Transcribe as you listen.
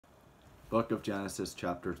Book of Genesis,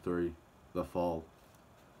 chapter 3, the fall.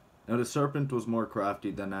 Now the serpent was more crafty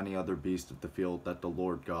than any other beast of the field that the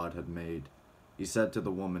Lord God had made. He said to the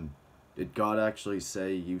woman, "Did God actually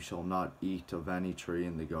say, 'You shall not eat of any tree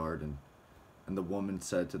in the garden'?" And the woman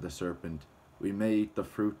said to the serpent, "We may eat the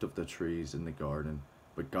fruit of the trees in the garden,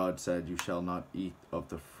 but God said, 'You shall not eat of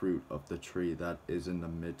the fruit of the tree that is in the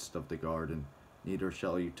midst of the garden, neither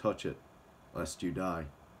shall you touch it, lest you die.'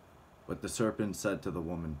 But the serpent said to the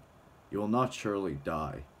woman, 'You will not surely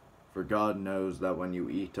die, for God knows that when you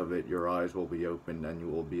eat of it your eyes will be opened, and you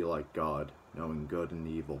will be like God, knowing good and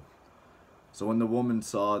evil.' So when the woman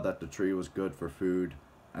saw that the tree was good for food,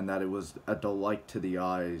 and that it was a delight to the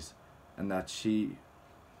eyes, and that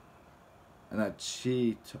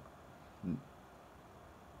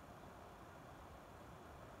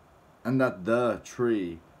the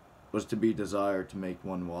tree was to be desired to make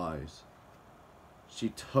one wise, she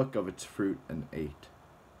took of its fruit and ate.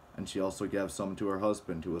 And she also gave some to her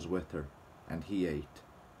husband who was with her, and he ate.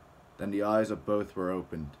 Then the eyes of both were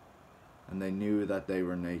opened, and they knew that they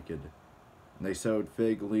were naked. And they sewed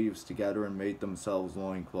fig leaves together and made themselves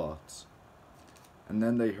loincloths. And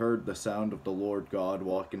then they heard the sound of the Lord God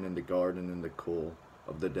walking in the garden in the cool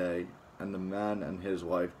of the day. And the man and his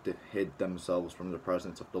wife hid themselves from the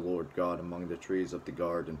presence of the Lord God among the trees of the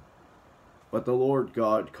garden. But the Lord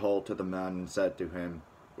God called to the man and said to him,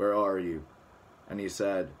 'Where are you?' And he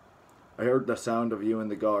said, 'I heard the sound of you in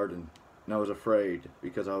the garden, and I was afraid,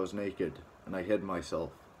 because I was naked, and I hid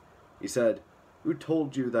myself.' He said, 'Who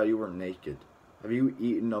told you that you were naked? Have you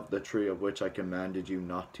eaten of the tree of which I commanded you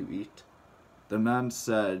not to eat?' The man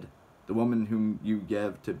said, 'The woman whom you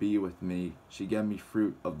gave to be with me, she gave me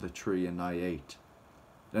fruit of the tree, and I ate.'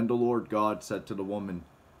 Then the Lord God said to the woman,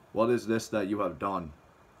 'What is this that you have done?'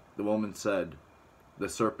 The woman said, 'The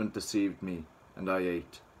serpent deceived me, and I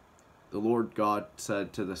ate.' The Lord God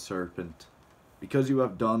said to the serpent, 'Because you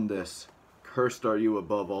have done this, cursed are you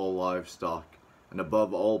above all livestock, and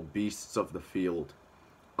above all beasts of the field.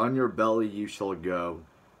 On your belly you shall go,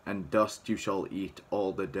 and dust you shall eat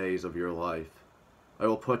all the days of your life. I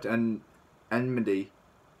will put enmity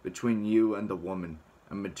between you and the woman,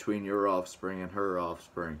 and between your offspring and her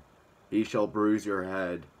offspring. He shall bruise your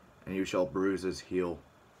head, and you shall bruise his heel.'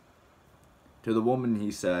 To the woman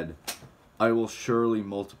he said, 'I will surely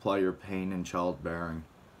multiply your pain in childbearing.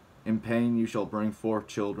 In pain you shall bring forth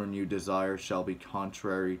children. Your desire shall be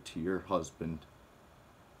contrary to your husband.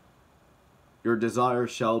 Your desire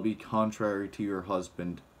shall be contrary to your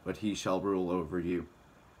husband, but he shall rule over you.'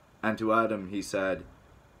 And to Adam he said,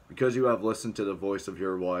 'Because you have listened to the voice of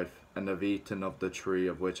your wife, and have eaten of the tree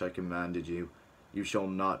of which I commanded you, you shall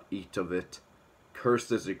not eat of it.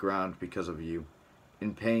 Cursed is the ground because of you.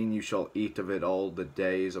 In pain you shall eat of it all the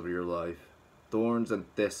days of your life. Thorns and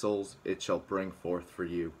thistles it shall bring forth for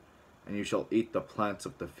you, and you shall eat the plants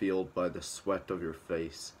of the field by the sweat of your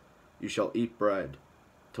face. You shall eat bread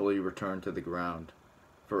till you return to the ground,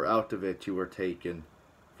 for out of it you were taken,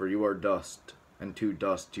 for you are dust, and to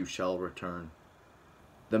dust you shall return.'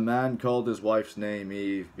 The man called his wife's name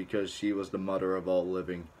Eve, because she was the mother of all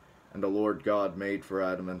living. And the Lord God made for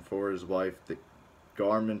Adam and for his wife the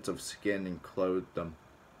garments of skin and clothed them.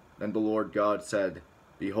 Then the Lord God said,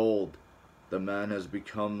 'Behold, the man has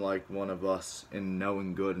become like one of us in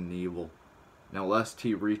knowing good and evil. Now lest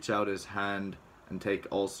he reach out his hand and take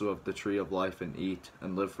also of the tree of life and eat,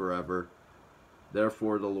 and live forever.'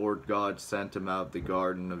 Therefore the Lord God sent him out of the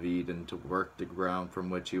Garden of Eden to work the ground from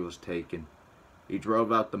which he was taken. He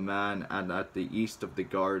drove out the man, and at the east of the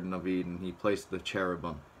Garden of Eden he placed the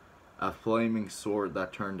cherubim, a flaming sword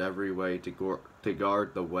that turned every way to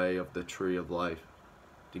guard the way of the tree of life,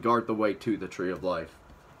 to guard the way to the tree of life."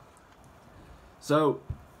 So,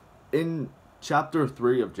 in chapter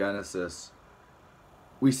 3 of Genesis,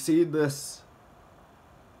 we see this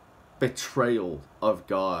betrayal of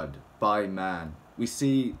God by man. We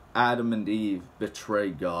see Adam and Eve betray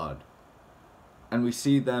God. And we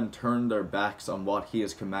see them turn their backs on what he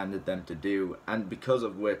has commanded them to do. And because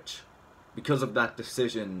of that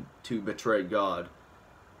decision to betray God,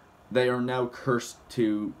 they are now cursed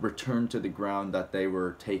to return to the ground that they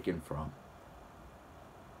were taken from.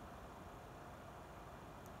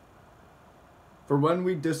 For when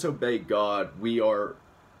we disobey God, we are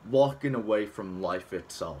walking away from life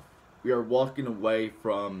itself. We are walking away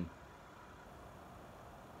from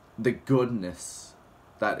the goodness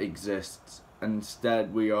that exists. And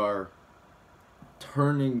instead, we are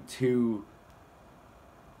turning to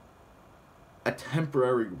a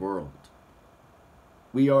temporary world.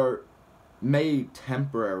 We are made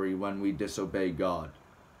temporary when we disobey God.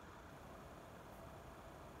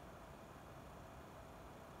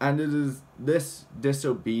 And it is this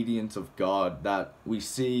disobedience of God that we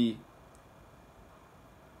see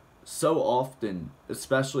so often,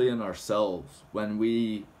 especially in ourselves, when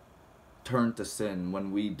we turn to sin,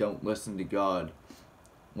 when we don't listen to God,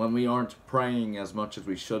 when we aren't praying as much as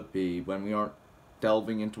we should be, when we aren't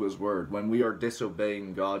delving into His Word, when we are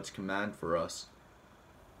disobeying God's command for us.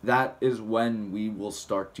 That is when we will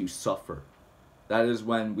start to suffer. That is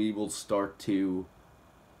when we will start to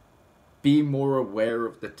be more aware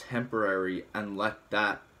of the temporary and let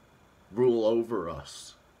that rule over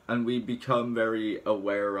us. And we become very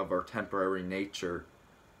aware of our temporary nature.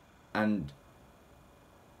 And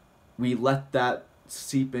we let that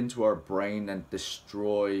seep into our brain and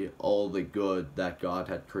destroy all the good that God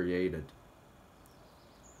had created.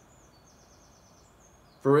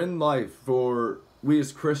 For in life, for we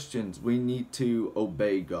as Christians, we need to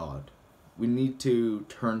obey God. We need to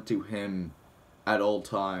turn to Him at all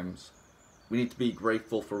times. We need to be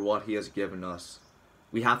grateful for what He has given us.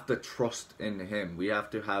 We have to trust in Him. We have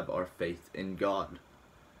to have our faith in God.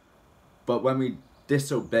 But when we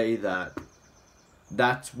disobey that,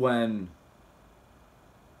 that's when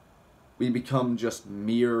we become just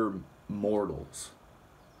mere mortals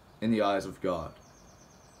in the eyes of God.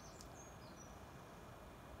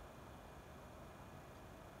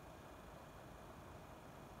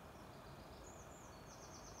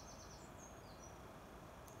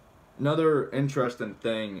 Another interesting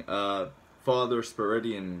thing, Father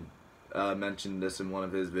Spiridion mentioned this in one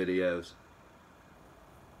of his videos.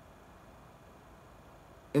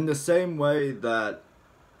 In the same way that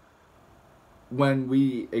when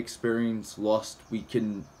we experience lust, we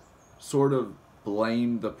can sort of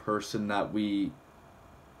blame the person that we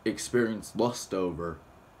experience lust over.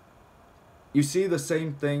 You see the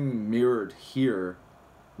same thing mirrored here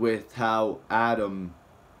with how Adam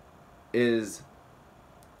is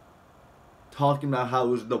talking about how it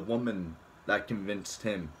was the woman that convinced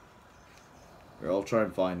him. Here, I'll try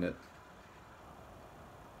and find it.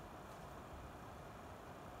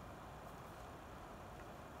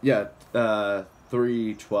 Yeah,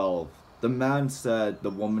 3:12. The man said, "The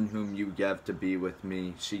woman whom you gave to be with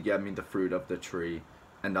me, she gave me the fruit of the tree,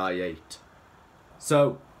 and I ate."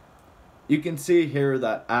 So, you can see here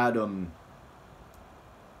that Adam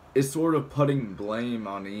is sort of putting blame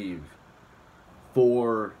on Eve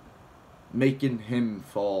for making him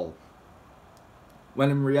fall, when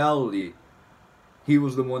in reality, he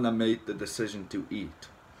was the one that made the decision to eat.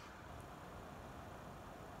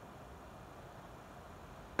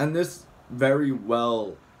 And this very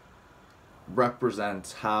well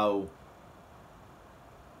represents how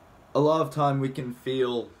a lot of time we can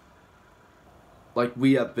feel like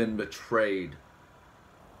we have been betrayed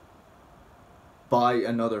by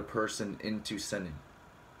another person into sinning.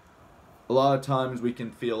 A lot of times we can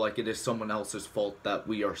feel like it is someone else's fault that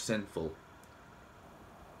we are sinful.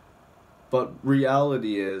 But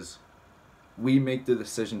reality is, we make the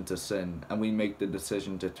decision to sin, and we make the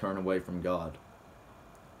decision to turn away from God.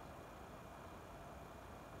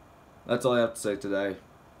 That's all I have to say today.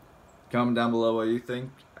 Comment down below what you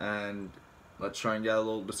think, and let's try and get a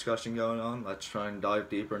little discussion going on. Let's try and dive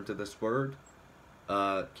deeper into this word.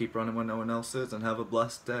 Keep running when no one else is, and have a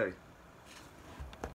blessed day.